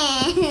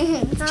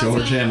Hamilton.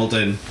 George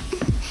Hamilton.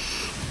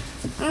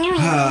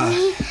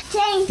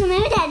 Saying,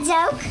 remember that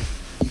joke?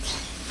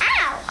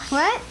 Ow!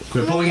 What?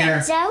 Quit pulling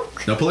hair.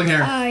 Joke? No pulling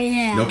hair. Oh,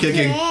 yeah. No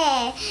kicking.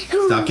 Yeah.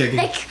 Stop kicking.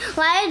 Like,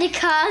 why are the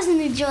cars in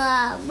the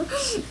drum?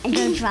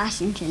 George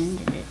Washington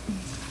did it.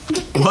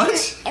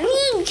 What? I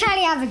mean, try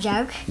to have a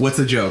joke. What's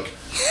the joke?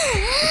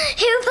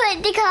 Who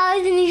put the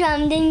cars in the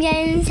drum? Then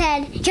Jen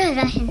said, George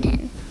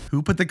Washington.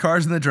 Who put the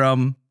cars in the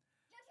drum?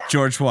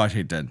 George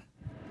Washington.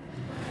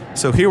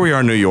 So here we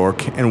are in New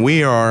York, and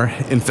we are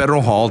in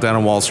Federal Hall down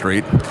on Wall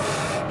Street.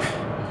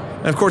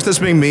 And of course, this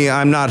being me,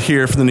 I'm not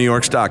here for the New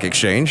York Stock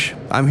Exchange.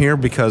 I'm here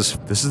because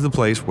this is the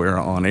place where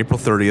on April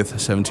 30th,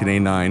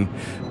 1789,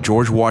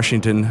 George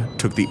Washington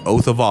took the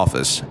oath of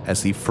office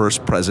as the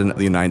first president of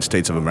the United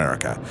States of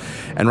America.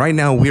 And right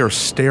now we are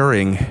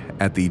staring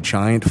at the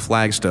giant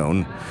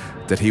flagstone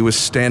that he was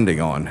standing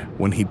on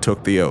when he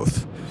took the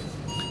oath.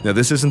 Now,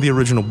 this isn't the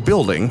original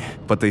building,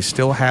 but they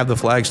still have the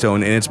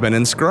flagstone, and it's been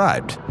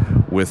inscribed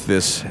with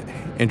this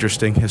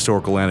interesting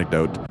historical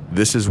anecdote.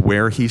 This is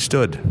where he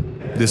stood.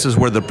 This is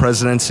where the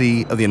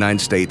presidency of the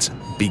United States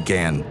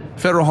began.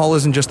 Federal Hall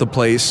isn't just the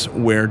place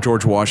where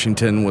George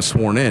Washington was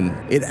sworn in.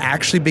 It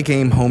actually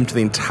became home to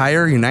the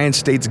entire United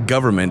States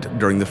government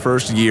during the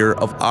first year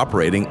of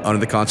operating under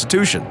the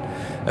Constitution,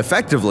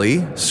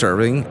 effectively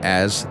serving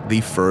as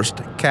the first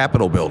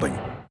Capitol building.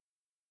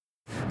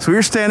 So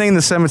we're standing in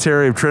the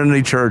cemetery of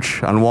Trinity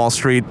Church on Wall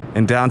Street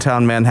in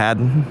downtown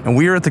Manhattan, and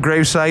we are at the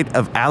gravesite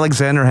of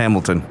Alexander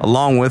Hamilton,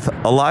 along with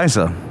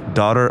Eliza,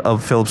 daughter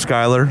of Philip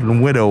Schuyler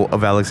and widow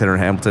of Alexander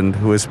Hamilton,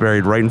 who is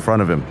buried right in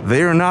front of him.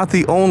 They are not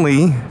the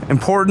only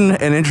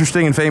important and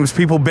interesting and famous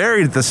people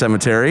buried at the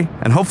cemetery,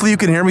 and hopefully you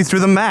can hear me through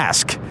the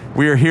mask.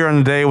 We are here on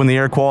a day when the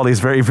air quality is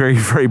very, very,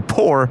 very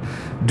poor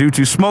due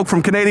to smoke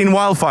from Canadian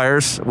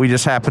wildfires. We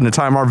just happened to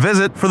time our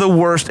visit for the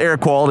worst air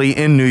quality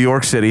in New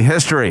York City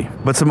history.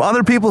 But some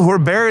other people who are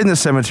buried in the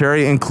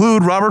cemetery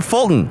include Robert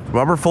Fulton.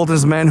 Robert Fulton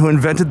is the man who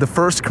invented the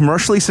first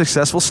commercially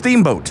successful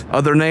steamboat.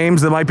 Other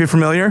names that might be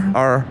familiar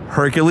are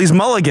Hercules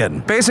Mulligan.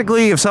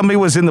 Basically, if somebody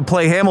was in the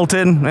play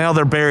Hamilton, well,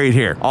 they're buried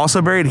here.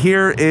 Also buried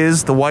here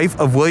is the wife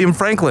of William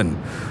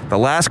Franklin, the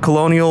last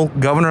colonial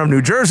governor of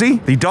New Jersey,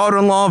 the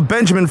daughter-in-law of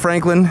Benjamin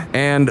Franklin,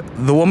 and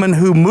the woman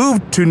who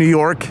moved to New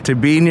York to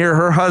be near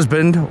her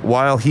husband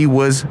while he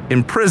was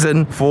in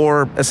prison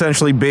for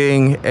essentially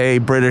being a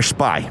British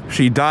spy.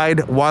 She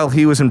died while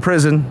he was in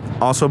prison,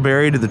 also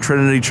buried at the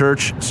Trinity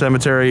Church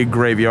Cemetery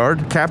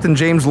graveyard. Captain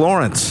James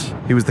Lawrence,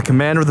 he was the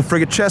commander of the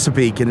frigate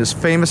Chesapeake, and his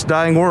famous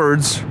dying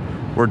words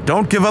were,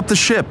 "Don't give up the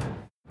ship."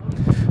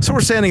 So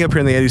we're standing up here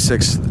on the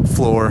 86th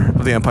floor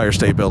of the Empire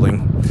State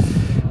Building.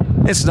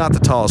 It's not the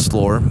tallest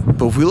floor,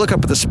 but if we look up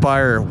at the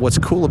spire, what's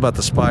cool about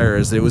the spire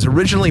is that it was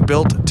originally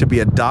built to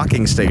be a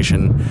docking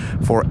station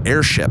for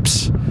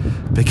airships,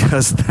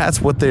 because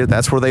that's where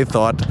they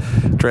thought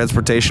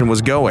transportation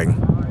was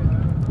going.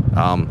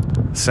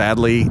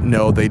 Sadly,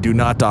 no, they do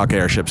not dock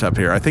airships up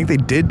here. I think they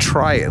did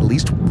try at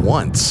least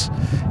once,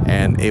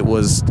 and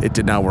it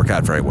did not work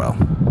out very well.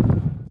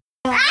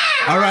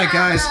 All right,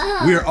 guys,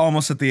 we are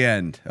almost at the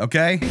end,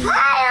 okay? I don't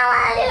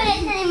want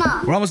to do this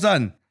anymore. We're almost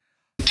done.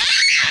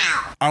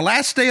 Our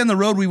last day on the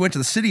road, we went to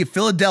the city of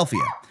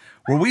Philadelphia,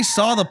 where we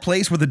saw the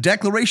place where the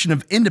Declaration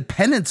of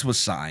Independence was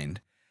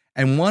signed,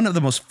 and one of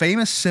the most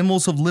famous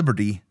symbols of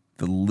liberty,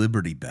 the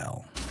Liberty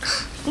Bell.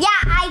 Yeah,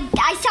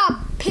 I saw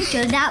a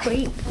picture that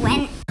we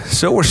went.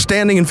 So we're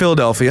standing in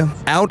Philadelphia,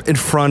 out in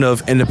front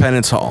of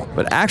Independence Hall.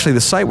 But actually,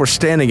 the site we're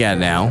standing at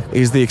now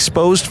is the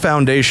exposed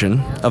foundation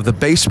of the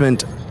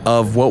basement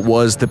of what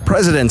was the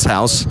president's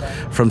house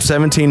from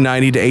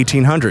 1790 to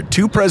 1800.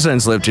 Two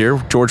presidents lived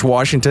here, George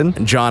Washington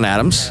and John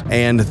Adams.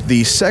 And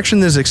the section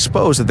that is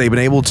exposed that they've been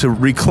able to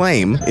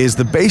reclaim is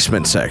the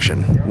basement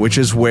section, which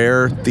is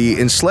where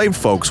the enslaved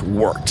folks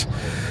worked.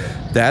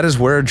 That is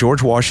where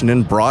George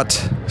Washington brought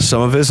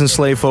some of his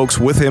enslaved folks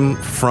with him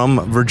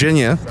from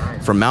Virginia,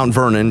 from Mount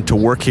Vernon, to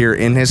work here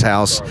in his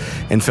house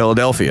in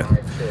Philadelphia.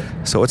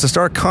 So it's a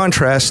stark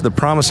contrast to the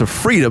promise of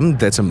freedom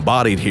that's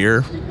embodied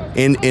here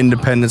in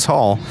Independence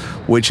Hall,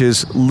 which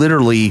is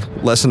literally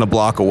less than a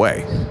block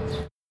away.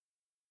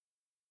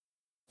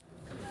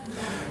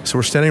 So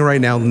we're standing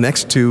right now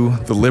next to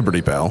the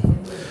Liberty Bell,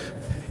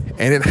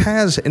 and it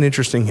has an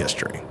interesting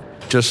history.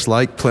 Just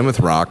like Plymouth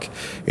Rock,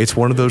 it's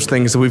one of those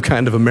things that we've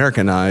kind of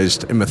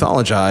Americanized and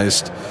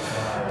mythologized,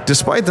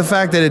 despite the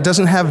fact that it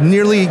doesn't have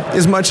nearly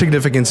as much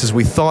significance as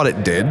we thought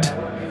it did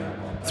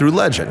through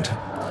legend.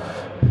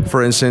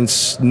 For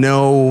instance,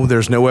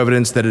 there's no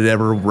evidence that it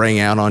ever rang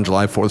out on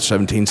July 4th,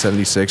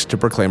 1776 to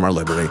proclaim our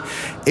liberty.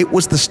 It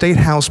was the State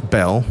House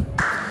bell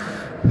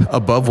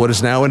above what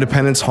is now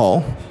Independence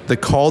Hall that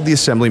called the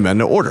assemblymen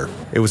to order.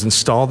 It was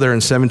installed there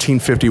in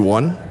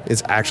 1751.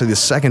 It's actually the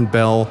second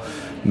bell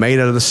made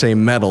out of the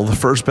same metal. The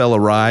first bell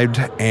arrived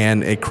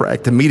and it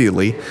cracked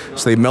immediately,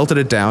 so they melted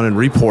it down and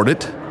repoured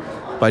it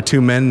by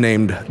two men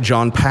named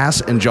John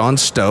Pass and John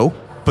Stowe.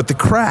 But the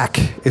crack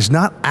is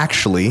not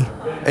actually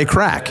a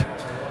crack.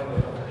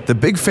 The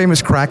big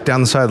famous crack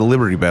down the side of the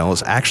Liberty Bell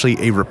is actually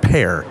a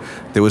repair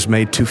that was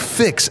made to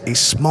fix a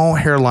small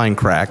hairline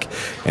crack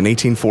in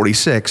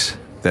 1846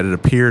 that had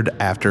appeared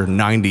after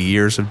 90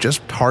 years of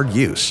just hard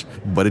use,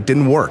 but it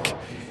didn't work.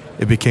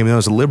 It became known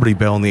as the Liberty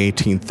Bell in the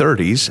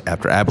 1830s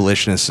after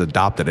abolitionists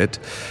adopted it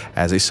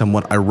as a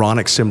somewhat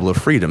ironic symbol of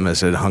freedom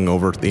as it hung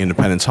over the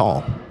Independence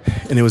Hall.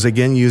 And it was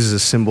again used as a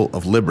symbol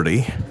of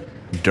liberty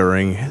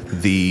during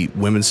the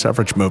women's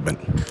suffrage movement.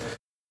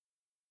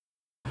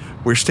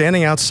 We're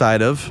standing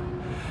outside of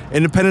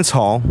Independence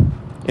Hall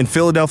in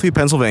Philadelphia,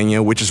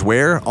 Pennsylvania, which is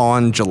where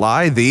on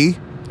July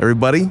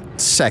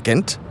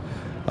 2nd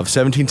of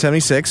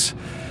 1776,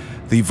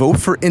 the vote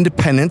for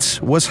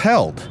independence was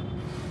held.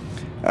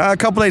 A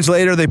couple days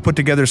later, they put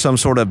together some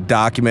sort of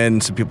document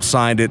and some people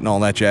signed it and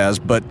all that jazz.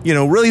 But,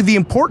 really the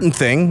important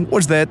thing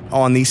was that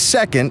on the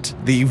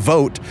 2nd, the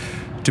vote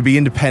to be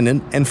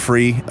independent and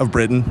free of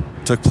Britain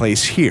took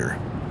place here.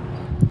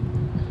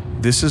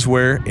 This is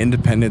where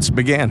independence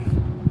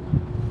began.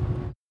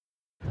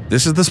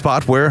 This is the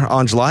spot where,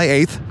 on July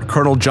 8th,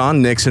 Colonel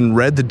John Nixon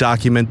read the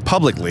document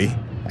publicly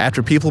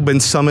after people had been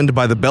summoned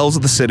by the bells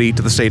of the city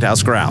to the State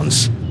House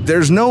grounds.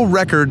 There's no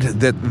record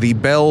that the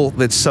bell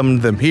that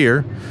summoned them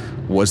here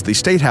was the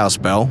State House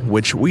bell,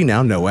 which we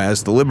now know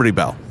as the Liberty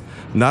Bell.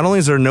 Not only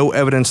is there no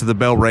evidence that the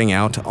bell rang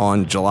out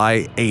on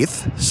July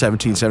 8th,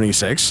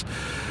 1776,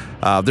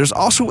 there's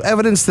also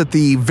evidence that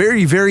the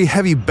very, very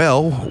heavy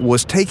bell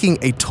was taking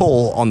a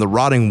toll on the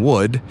rotting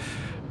wood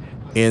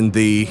in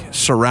the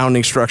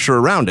surrounding structure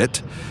around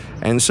it,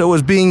 and so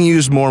was being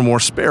used more and more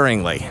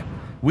sparingly.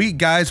 We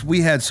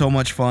had so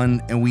much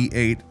fun and we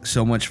ate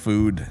so much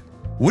food.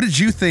 What did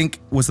you think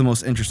was the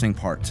most interesting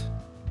part?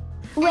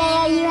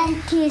 Where you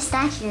went to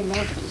Statue of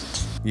Liberty.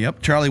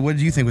 Yep. Charlie, what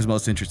did you think was the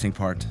most interesting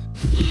part?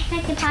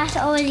 Like the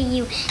pasta over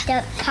you,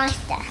 the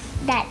pasta.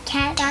 That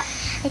cat got,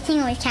 I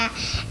think it was cat.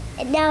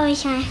 That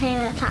was my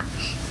favorite part.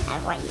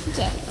 That's what you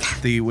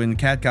did. When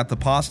Cat got the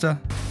pasta?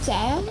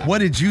 Yeah. What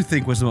did you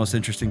think was the most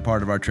interesting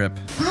part of our trip?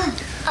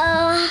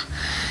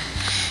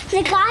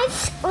 The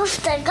guys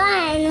with the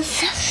guns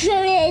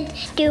shooting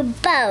the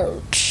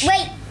boat.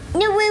 Wait.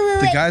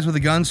 The guys with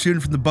the guns shooting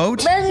from the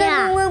boat?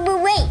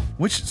 Wait.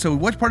 Which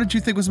part did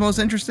you think was most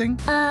interesting?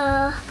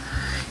 The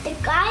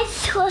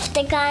guys with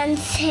the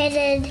guns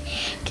hitting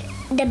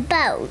the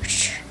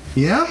boat.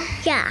 Yeah?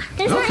 Yeah.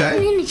 There's Okay.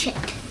 not even a chip.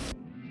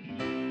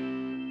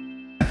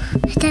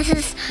 This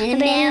is the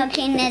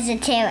American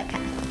esoterica.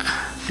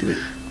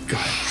 Go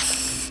ahead.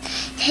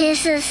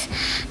 This is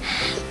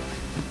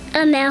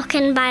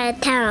American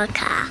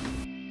Bioterica.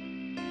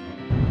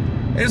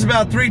 It's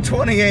about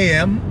 3:20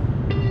 a.m.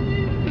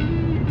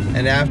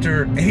 And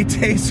after 8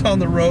 days on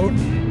the road,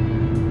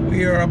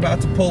 we are about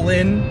to pull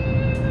in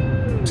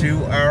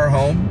to our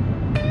home.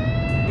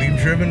 We've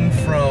driven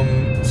from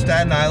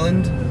Staten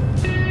Island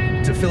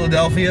to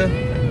Philadelphia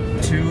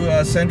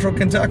to central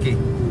Kentucky,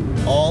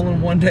 all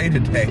in one day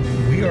today.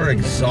 We are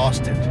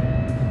exhausted.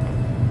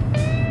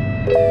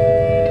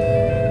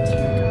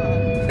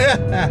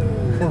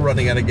 We're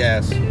running out of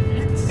gas.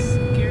 It's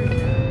scary.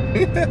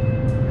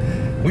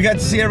 We got to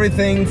see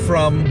everything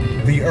from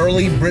the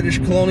early British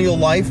colonial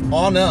life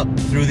on up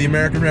through the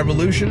American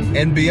Revolution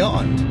and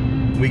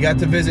beyond. We got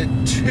to visit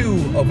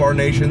 2 of our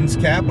nation's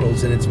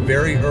capitals in its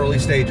very early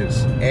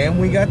stages. And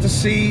we got to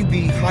see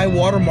the high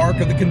water mark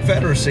of the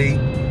Confederacy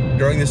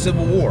during the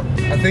Civil War.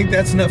 I think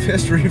that's enough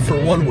history for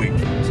 1 week.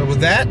 So with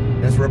that,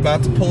 as we're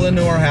about to pull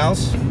into our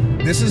house,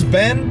 this has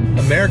been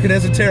American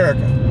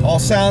Esoterica. All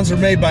sounds are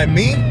made by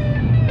me,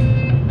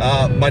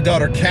 my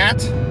daughter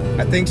Kat.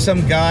 I think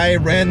some guy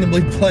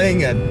randomly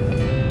playing a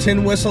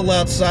tin whistle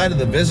outside of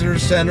the visitor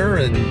center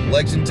in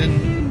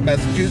Lexington,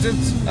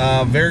 Massachusetts.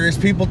 Various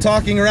people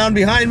talking around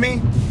behind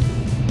me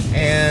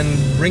and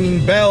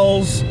ringing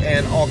bells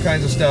and all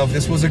kinds of stuff.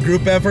 This was a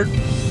group effort.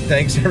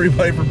 Thanks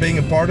everybody for being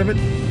a part of it.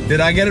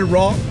 Did I get it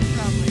wrong?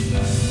 Probably.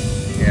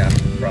 Yeah,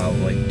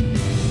 probably.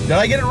 Did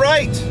I get it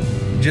right?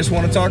 Just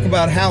want to talk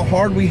about how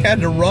hard we had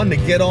to run to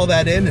get all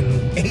that in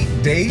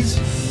 8 days?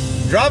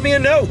 Drop me a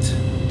note.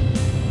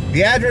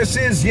 The address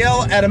is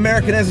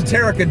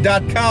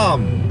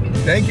yell@americanesoterica.com.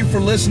 Thank you for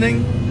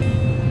listening,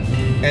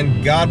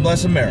 and God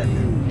bless America.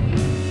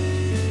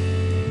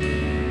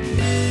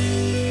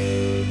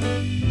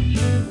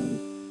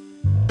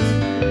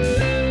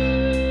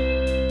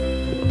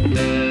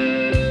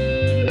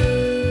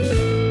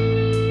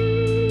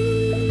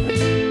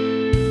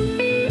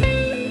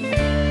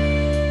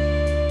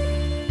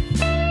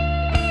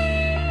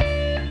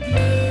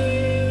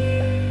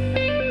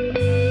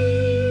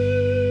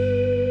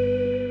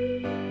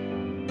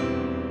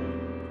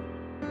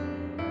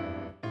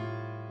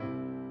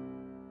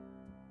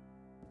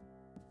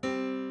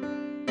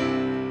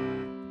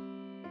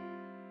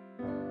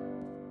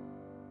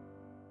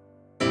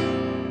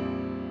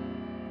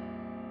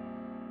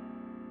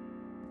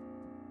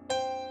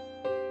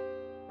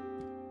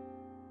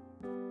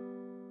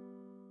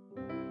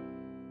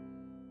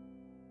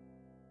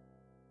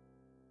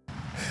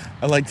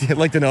 I like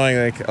the knowing,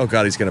 like, oh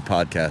God, he's going to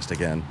podcast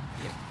again.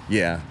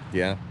 Yeah.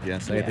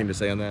 Anything to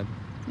say on that?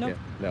 Nope.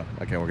 Yeah.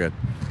 No. Okay, we're good.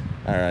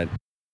 All right.